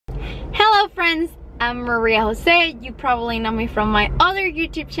friends, I'm Mariijose. You probably know me from my other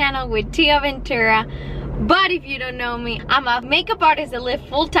YouTube channel with Tia Ventura. But if you don't know me, I'm a makeup artist that lives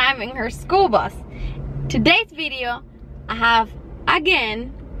full-time in her school bus. Today's video, I have,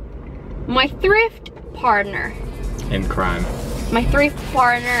 again, my thrift partner. In crime. My thrift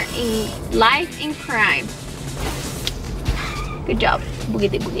partner in life in crime. Good job.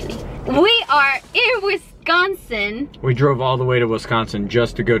 Boogity boogity. We are in Wisconsin. We drove all the way to Wisconsin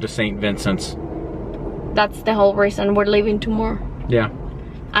just to go to St. Vincent's. That's the whole reason we're leaving tomorrow. Yeah.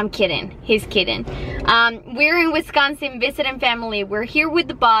 I'm kidding. He's kidding. We're in Wisconsin visiting family. We're here with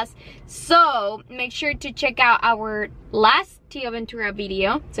the boss. So make sure to check out our last Tia Ventura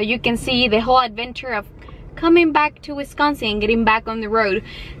video so you can see the whole adventure of coming back to Wisconsin and getting back on the road.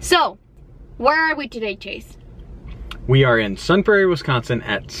 So, where are we today, Chase? We are in Sun Prairie, Wisconsin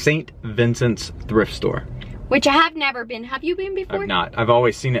at St. Vincent's thrift store. Which I have never been. Have you been before? I've not. I've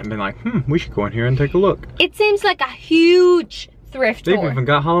always seen it and been like, we should go in here and take a look. It seems like a huge thrift store. They've even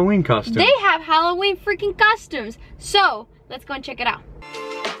got Halloween costumes. They have Halloween freaking costumes. So, let's go and check it out.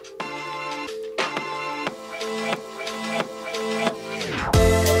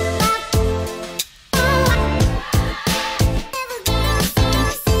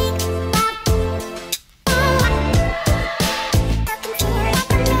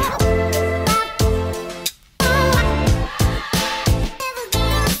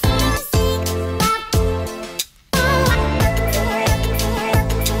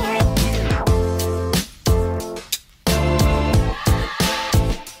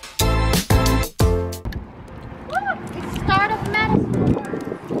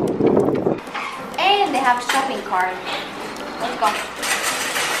 Have a shopping cart. Let's go.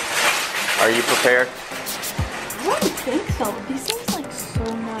 Are you prepared? I don't think so. This seems like so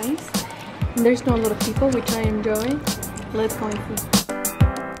nice. And there's not a lot of people, which I enjoy. Let's go and see.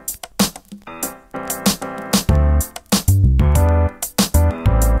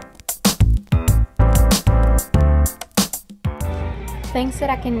 Things that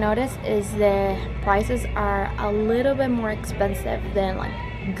I can notice is the prices are a little bit more expensive than like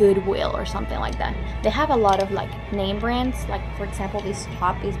GOODWILL or something like that. They have a lot of like name brands, like for example this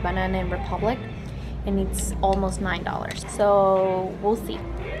top is Banana and Republic and it's almost $9, so we'll see.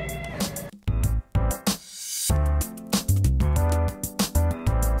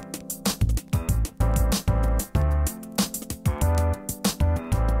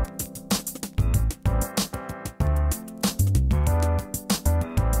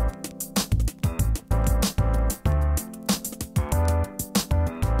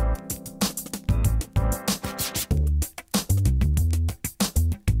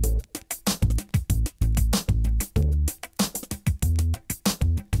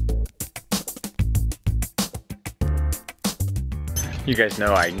 You guys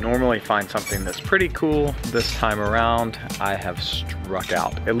know I normally find something that's pretty cool. This time around, I have struck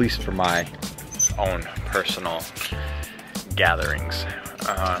out, at least for my own personal gatherings.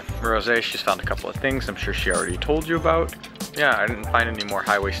 Mariijose, she's found a couple of things I'm sure she already told you about. Yeah, I didn't find any more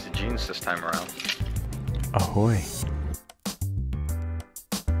high-waisted jeans this time around. Ahoy.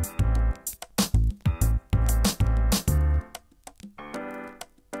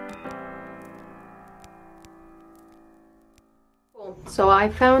 So I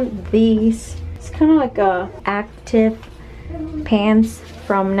found these. It's kind of like a active pants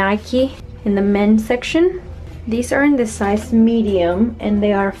from Nike in the men's section. These are in the size medium and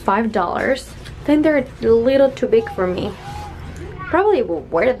they are $5. I think they're a little too big for me. Probably will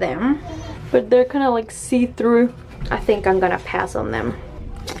wear them, but they're kind of like see-through. I think I'm gonna pass on them.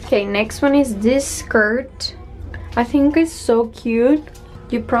 Okay, next one is this skirt. I think it's so cute.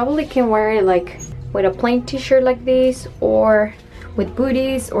 You probably can wear it like with a plain t-shirt like this, or with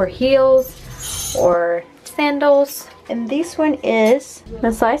booties or heels or sandals. And this one is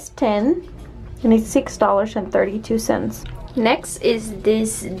a size 10 and it's $6.32. Next is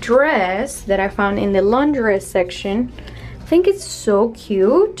this dress that I found in the lingerie section. I think it's so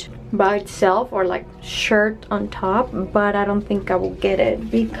cute by itself or like shirt on top, but I don't think I will get it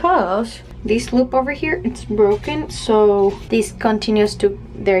because this loop over here, it's broken, so this continues to,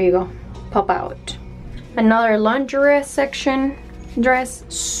 there you go, pop out. Another lingerie section dress,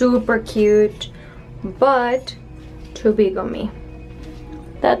 super cute, but too big on me.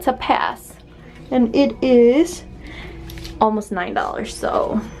 That's a pass. And it is almost $9,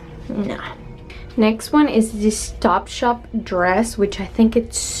 so nah. Next one is this Topshop dress, which I think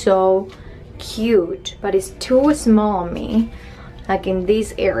it's so cute, but it's too small on me, like in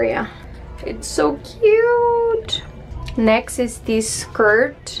this area. It's so cute. Next is this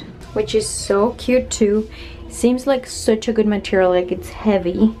skirt, which is so cute too. Seems like such a good material, like it's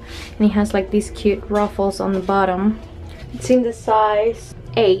heavy. And it has like these cute ruffles on the bottom. It's in the size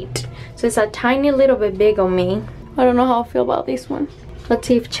 8. So it's a tiny little bit big on me. I don't know how I feel about this one. Let's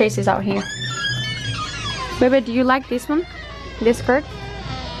see if Chase is out here. Baby, do you like this one? This skirt?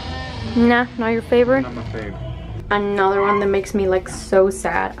 Nah, not your favorite? Not my favorite. Another one that makes me like so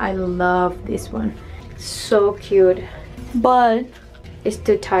sad. I love this one. So cute. But it's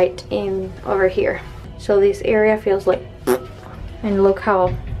too tight in over here. So this area feels like, and look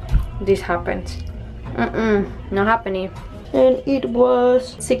how this happens. Not happening. And it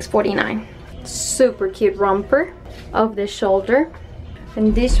was $6.49. Super cute romper of the shoulder.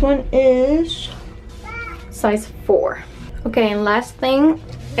 And this one is size 4. Okay, and last thing,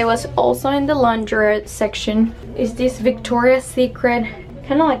 it was also in the lingerie section, is this Victoria's Secret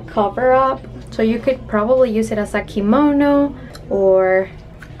kind of like cover up. So you could probably use it as a kimono or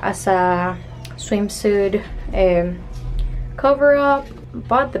as a swimsuit cover up.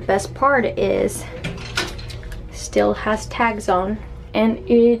 But the best part is still has tags on, and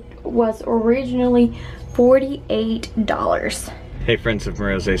it was originally $48. Hey friends of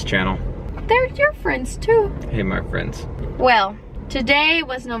Marijose's channel. They're your friends too. Hey my friends. Well, today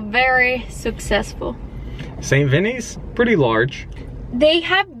was not very successful. St. Vinny's, pretty large. They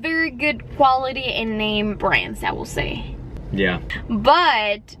have very good quality and name brands, I will say. Yeah.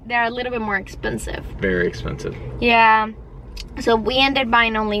 But they're a little bit more expensive. Very expensive. Yeah. So we ended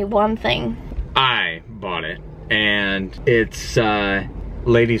buying only one thing. I bought it, and it's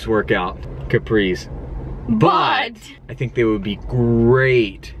ladies workout capris. But I think they would be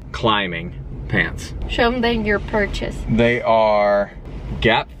great climbing pants. Show them then your purchase. They are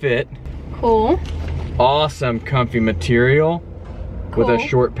Gap fit. Cool. Awesome comfy material. Cool. With a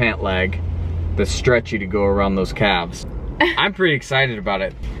short pant leg that's stretchy to go around those calves. I'm pretty excited about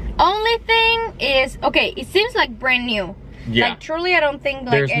it. Only thing is, okay, it seems like brand new. Yeah. Like truly, I don't think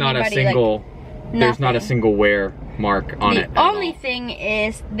like there's anybody not a single like, there's not a single wear mark on it. The only thing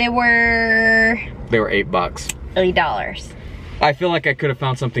is they were $8. $8. I feel like I could have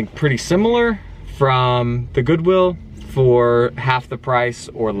found something pretty similar from the Goodwill for half the price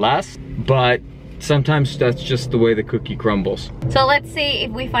or less, but sometimes that's just the way the cookie crumbles. So let's see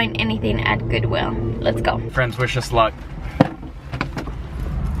if we find anything at Goodwill. Let's go. Friends, wish us luck.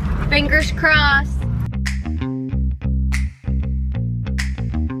 Fingers crossed.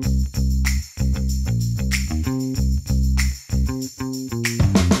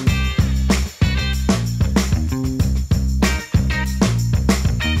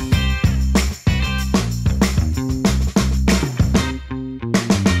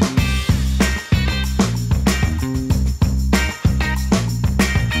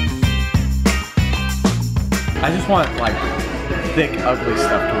 I just want like thick, ugly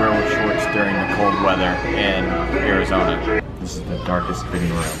stuff to wear with shorts during the cold weather in Arizona. This is the darkest fitting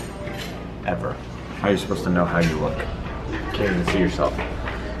room ever. How are you supposed to know how you look? You can't even see yourself.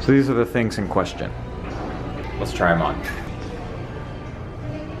 So these are the things in question. Let's try them on.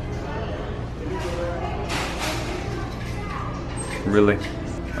 Really?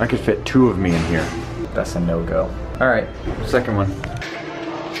 I could fit 2 of me in here. That's a no-go. All right, second one.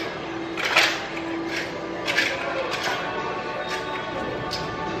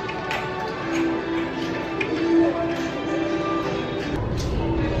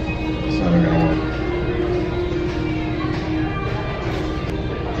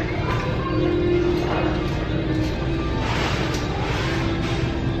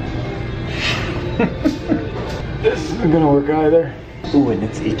 This isn't gonna work either. Ooh, and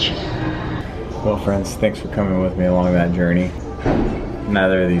it's itchy. Well friends, thanks for coming with me along that journey.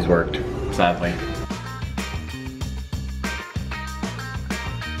 Neither of these worked, sadly.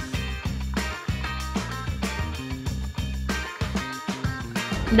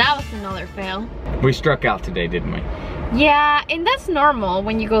 That was another fail. We struck out today, didn't we? Yeah, and that's normal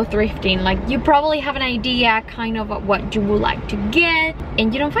when you go thrifting. Like, you probably have an idea kind of what you would like to get,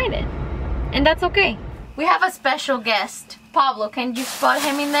 and you don't find it. And that's okay. We have a special guest. Pablo, can you spot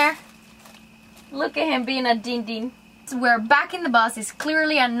him in there? Look at him being a din-din. We're back in the bus. It's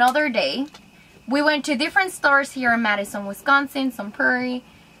clearly another day. We went to different stores here in Madison, Wisconsin, some Prairie,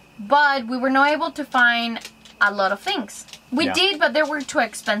 but we were not able to find a lot of things. We did, but they were too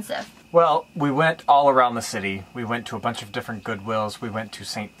expensive. Well, we went all around the city. We went to a bunch of different Goodwills. We went to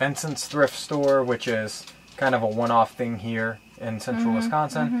St. Vincent's thrift store, which is kind of a one-off thing here in central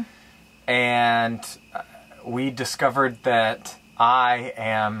Wisconsin. And we discovered that I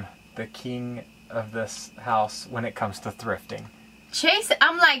am the king of this house when it comes to thrifting. Chase,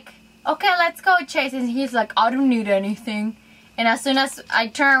 I'm like, okay, let's go, Chase. And he's like, I don't need anything. And as soon as I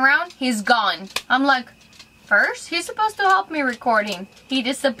turn around, he's gone. I'm like, First, he's supposed to help me recording. He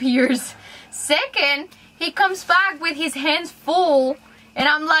disappears. Second, he comes back with his hands full, and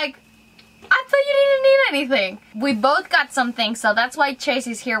I'm like, I thought you didn't need anything. We both got something, so that's why Chase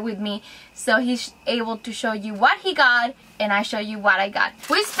is here with me, so he's able to show you what he got, and I show you what I got.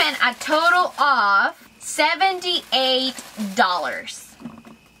 We spent a total of $78.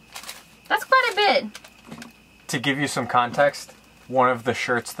 That's quite a bit. To give you some context, one of the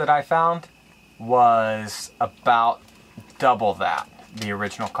shirts that I found was about double that, the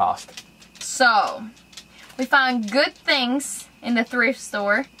original cost. So, we found good things in the thrift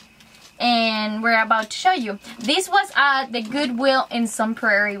store, and we're about to show you. This was at the Goodwill in Sun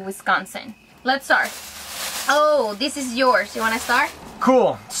Prairie, Wisconsin. Let's start. Oh, this is yours. You want to start?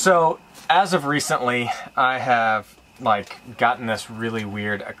 Cool. So, as of recently, I have like gotten this really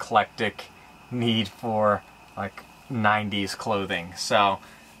weird eclectic need for like 90s clothing. So,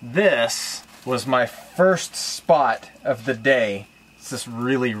 this was my first spot of the day. It's this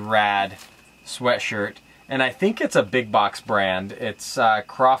really rad sweatshirt, and I think it's a big box brand. It's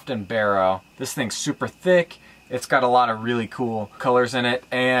Croft & Barrow. This thing's super thick. It's got a lot of really cool colors in it,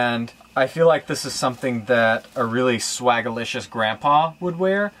 and I feel like this is something that a really swagalicious grandpa would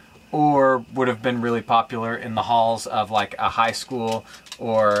wear, or would have been really popular in the halls of like a high school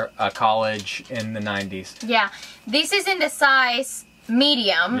or a college in the 90s. Yeah, this is in the size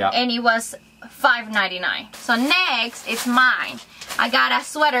medium, yep. And it was $5.99. So next is mine. I got a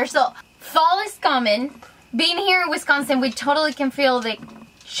sweater. So fall is coming. Being here in Wisconsin, we totally can feel the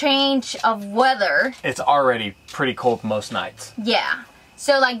change of weather. It's already pretty cold most nights. Yeah.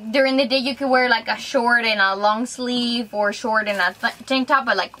 So like during the day you could wear like a short and a long sleeve, or short and a tank top,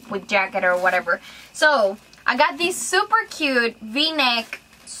 but like with jacket or whatever. So I got this super cute V-neck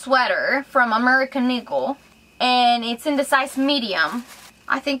sweater from American Eagle, and it's in the size medium.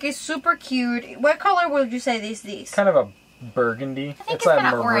 I think it's super cute. What color would you say this is? Kind of a burgundy. I think it's kind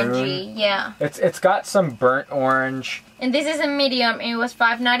of orangey, yeah. It's got some burnt orange. And this is a medium. It was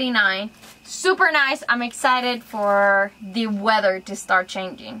 $5.99. Super nice. I'm excited for the weather to start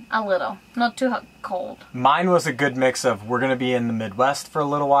changing a little. Not too cold. Mine was a good mix of, we're going to be in the Midwest for a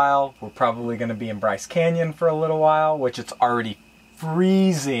little while. We're probably going to be in Bryce Canyon for a little while, which it's already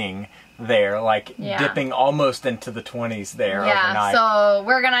freezing there, like dipping almost into the 20s there overnight. So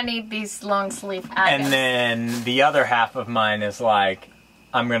we're gonna need these long sleeve items. And then the other half of mine is like,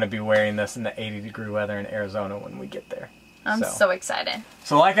 I'm gonna be wearing this in the 80-degree weather in Arizona when we get there. I'm so excited.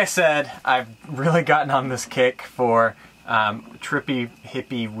 So like I said, I've really gotten on this kick for trippy,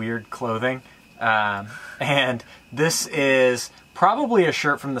 hippie, weird clothing. And this is probably a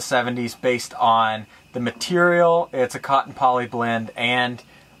shirt from the 70s based on the material. It's a cotton poly blend, and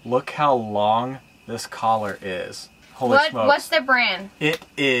look how long this collar is. Holy smokes. What's the brand? It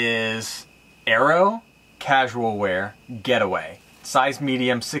is Arrow Casual Wear Getaway. Size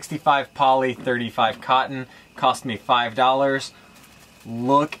medium, 65 poly, 35 cotton. Cost me $5.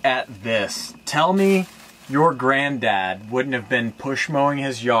 Look at this. Tell me your granddad wouldn't have been push mowing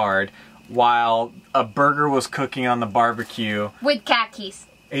his yard while a burger was cooking on the barbecue. With khakis.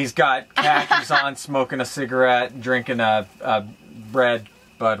 He's got khakis on, smoking a cigarette, drinking a red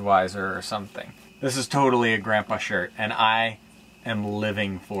Budweiser or something. This is totally a grandpa shirt, and I am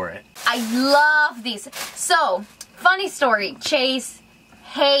living for it. I love these. So, funny story. Chase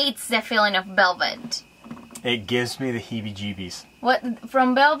hates the feeling of velvet. It gives me the heebie-jeebies. What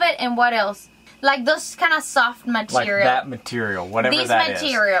from velvet, and what else? Like those kind of soft material. Like that material, whatever this that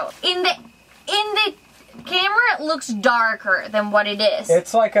material. is. In the camera, it looks darker than what it is.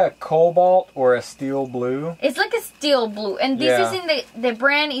 It's like a cobalt or a steel blue. It's like a steel blue, and this is in the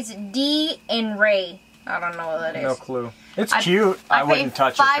brand is D and Ray. I don't know what that is. No clue. It's cute. I wouldn't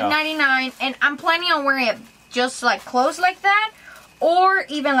touch it though. $5.99, and I'm planning on wearing it just like close like that, or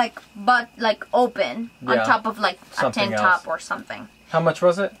even like open on top of like something a tank top or something. How much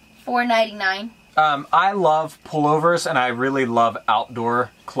was it? $4.99. I love pullovers, and I really love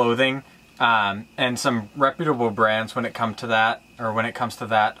outdoor clothing. And some reputable brands when it comes to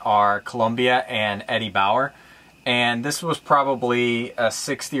that are Columbia and Eddie Bauer. And this was probably a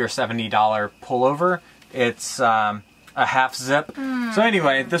 $60 or $70 pullover. It's a half zip. So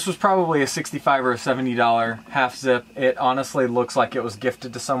anyway, this was probably a $65 or $70 half zip. It honestly looks like it was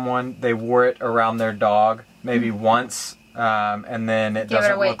gifted to someone. They wore it around their dog maybe once, and then it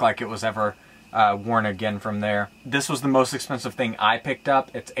doesn't look like it was ever worn again from there. This was the most expensive thing I picked up.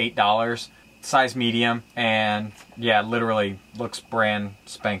 It's $8. Size medium, and yeah, literally looks brand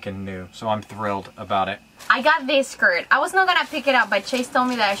spanking new. So I'm thrilled about it. I got this skirt. I was not gonna pick it up, but Chase told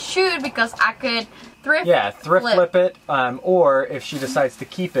me that I should because I could thrift flip it. Or if she decides to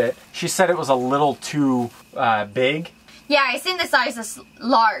keep it, she said it was a little too big. Yeah, it's in the size as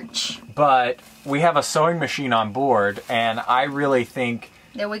large. But we have a sewing machine on board, and I really think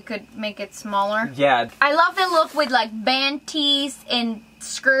that we could make it smaller. Yeah. I love the look with like band tees and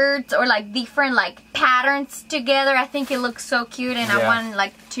skirts or like different like patterns together. I think it looks so cute, and I want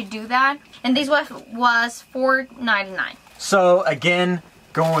like to do that. And this was $4.99. So again,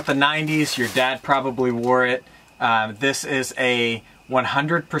 going with the 90s, your dad probably wore it. This is a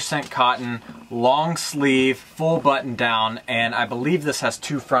 100% cotton, long sleeve, full button down, and I believe this has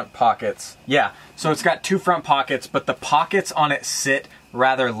 2 front pockets. Yeah, so it's got 2 front pockets, but the pockets on it sit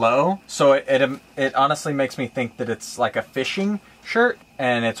rather low, so it honestly makes me think that it's like a fishing shirt,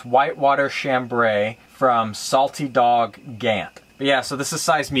 and it's whitewater chambray from Salty Dog Gant. But yeah, so this is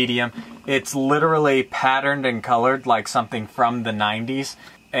size medium. It's literally patterned and colored like something from the 90s,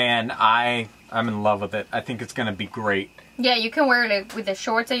 and I'm in love with it. I think it's gonna be great. Yeah, you can wear it with the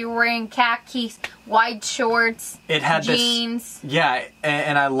shorts that you're wearing, khakis, white shorts, it had jeans. Yeah,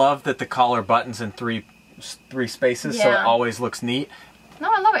 and I love that the collar buttons in three spaces, so it always looks neat. No,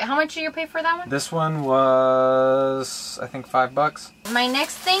 I love it. How much did you pay for that one? This one was, I think, $5. My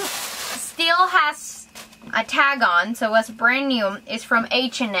next thing still has a tag on, so it's brand new. It's from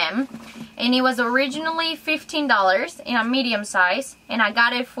H&M, and it was originally $15 in a medium size, and I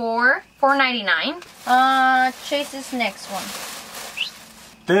got it for $4.99. Chase's next one.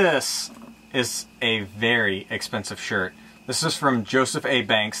 This is a very expensive shirt. This is from Joseph A.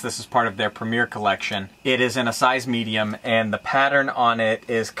 Banks. This is part of their Premier collection. It is in a size medium, and the pattern on it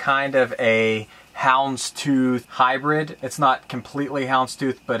is kind of a houndstooth hybrid. It's not completely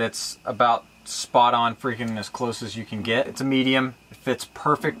houndstooth, but it's about spot on, freaking as close as you can get. It's a medium. It fits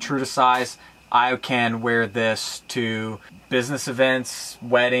perfect, true to size. I can wear this to business events,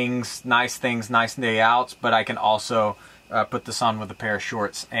 weddings, nice things, nice day outs, but I can also put this on with a pair of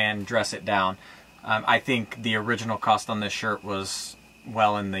shorts and dress it down. I think the original cost on this shirt was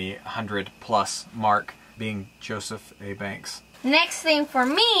well in the 100+ mark, being Joseph A. Banks. Next thing for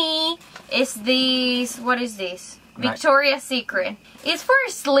me is these, what is this? Victoria's Secret. It's for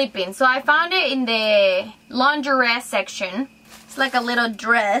sleeping, so I found it in the lingerie section. It's like a little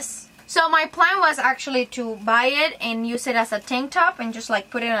dress. So my plan was actually to buy it and use it as a tank top and just like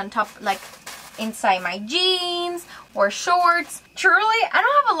put it on top, like inside my jeans or shorts. Truly, I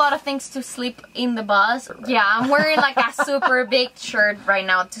don't have a lot of things to sleep in the bus. Yeah, I'm wearing like a super big shirt right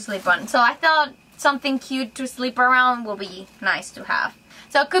now to sleep on. So I thought something cute to sleep around will be nice to have.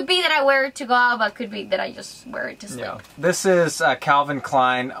 So it could be that I wear it to go out, but it could be that I just wear it to sleep. Yeah. This is a Calvin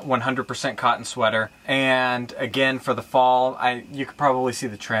Klein 100% cotton sweater. And again, for the fall, you could probably see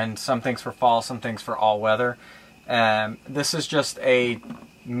the trend. Some things for fall, some things for all weather. This is just a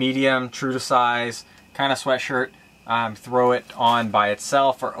medium, true to size kind of sweatshirt. Throw it on by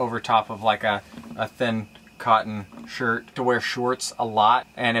itself or over top of like a thin cotton shirt. To wear shorts a lot,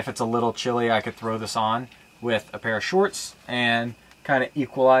 and if it's a little chilly, I could throw this on with a pair of shorts and kind of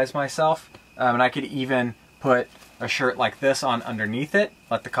equalize myself. And I could even put a shirt like this on underneath it,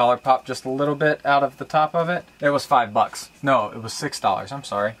 let the collar pop just a little bit out of the top of it. It was $5. No, it was $6. I'm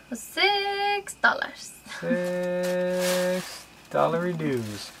sorry. $6. $6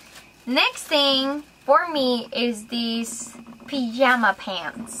 dues. Next thing for me is these pajama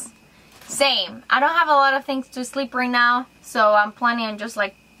pants. Same. I don't have a lot of things to sleep right now, so I'm planning on just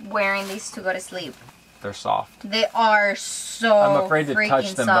like wearing these to go to sleep. They're soft. They are so I'm afraid to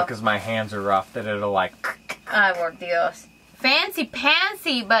touch them soft. because my hands are rough, that it'll like... Ay, por Dios. Fancy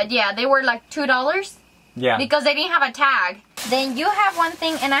pantsy, but yeah, they were like $2. Yeah. Because they didn't have a tag. Then you have one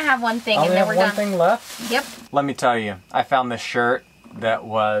thing and I have one thing, and then we're done. One thing left? Yep. Let me tell you, I found this shirt that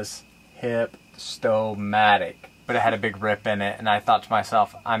was hip-sto-matic, but it had a big rip in it, and I thought to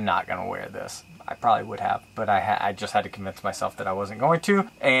myself, I'm not gonna wear this. I probably would have, but I just had to convince myself that I wasn't going to,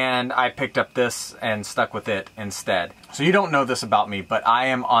 and I picked up this and stuck with it instead. So you don't know this about me, but I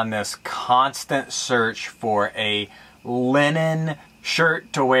am on this constant search for a linen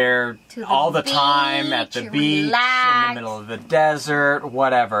shirt to wear all the time, at the beach, in the middle of the desert,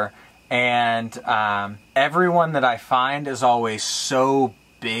 whatever. And everyone that I find is always so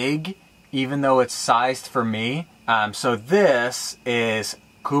big, even though it's sized for me. So this is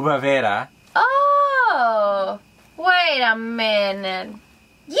Cuba Vera. Oh, wait a minute.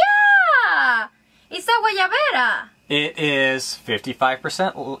 Yeah, it's a guayabera. It is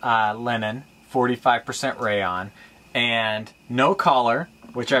 55% linen, 45% rayon, and no collar,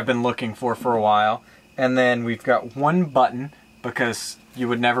 which I've been looking for a while. And then we've got one button, because you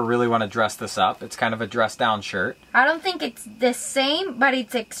would never really want to dress this up. It's kind of a dress down shirt. I don't think it's the same, but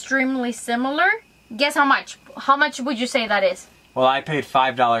it's extremely similar. Guess how much? How much would you say that is? Well, I paid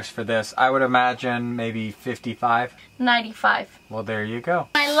 $5 for this. I would imagine maybe 55. 95. Well, there you go.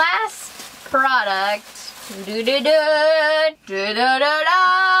 My last product.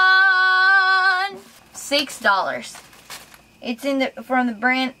 $6. It's from the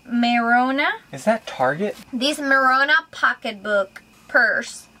brand Merona. Is that Target? This Merona pocketbook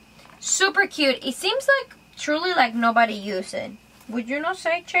purse. Super cute. It seems like truly like nobody uses it. Would you not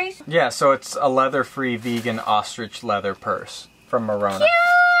say, Chase? Yeah, so it's a leather-free vegan ostrich leather purse from Merona.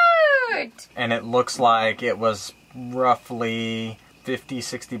 Cute! And it looks like it was roughly 50,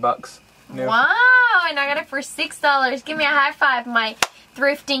 60 bucks. New. Wow, and I got it for $6. Give me a high five, my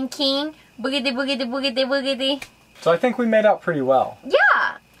thrifting king. Boogity, boogity, boogity, boogity. So I think we made out pretty well.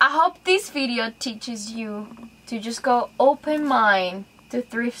 Yeah, I hope this video teaches you to just go open mind to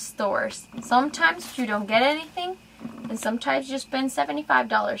thrift stores. Sometimes you don't get anything, and sometimes you spend $75,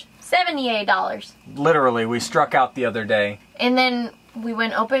 $78. Literally, we struck out the other day. And then we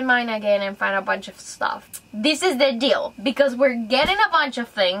went open mind again and found a bunch of stuff. This is the deal, because we're getting a bunch of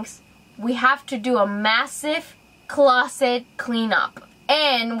things, we have to do a massive closet cleanup.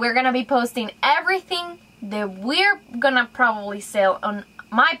 And we're gonna be posting everything that we're gonna probably sell on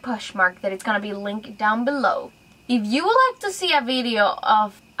my Poshmark, that it's gonna be linked down below. If you would like to see a video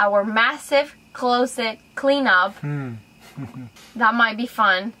of our massive closet cleanup, that might be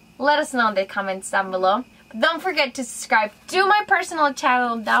fun. Let us know in the comments down below. But don't forget to subscribe to my personal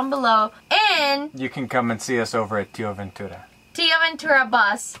channel down below, and you can come and see us over at Tio Ventura. Tio Ventura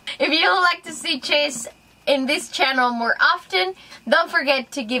Bus. If you would like to see Chase in this channel more often, don't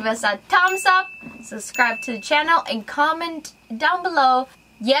forget to give us a thumbs up, subscribe to the channel, and comment down below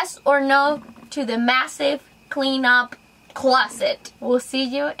yes or no to the massive cleanup closet. We'll see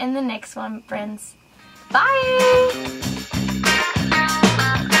you in the next one, friends. Bye!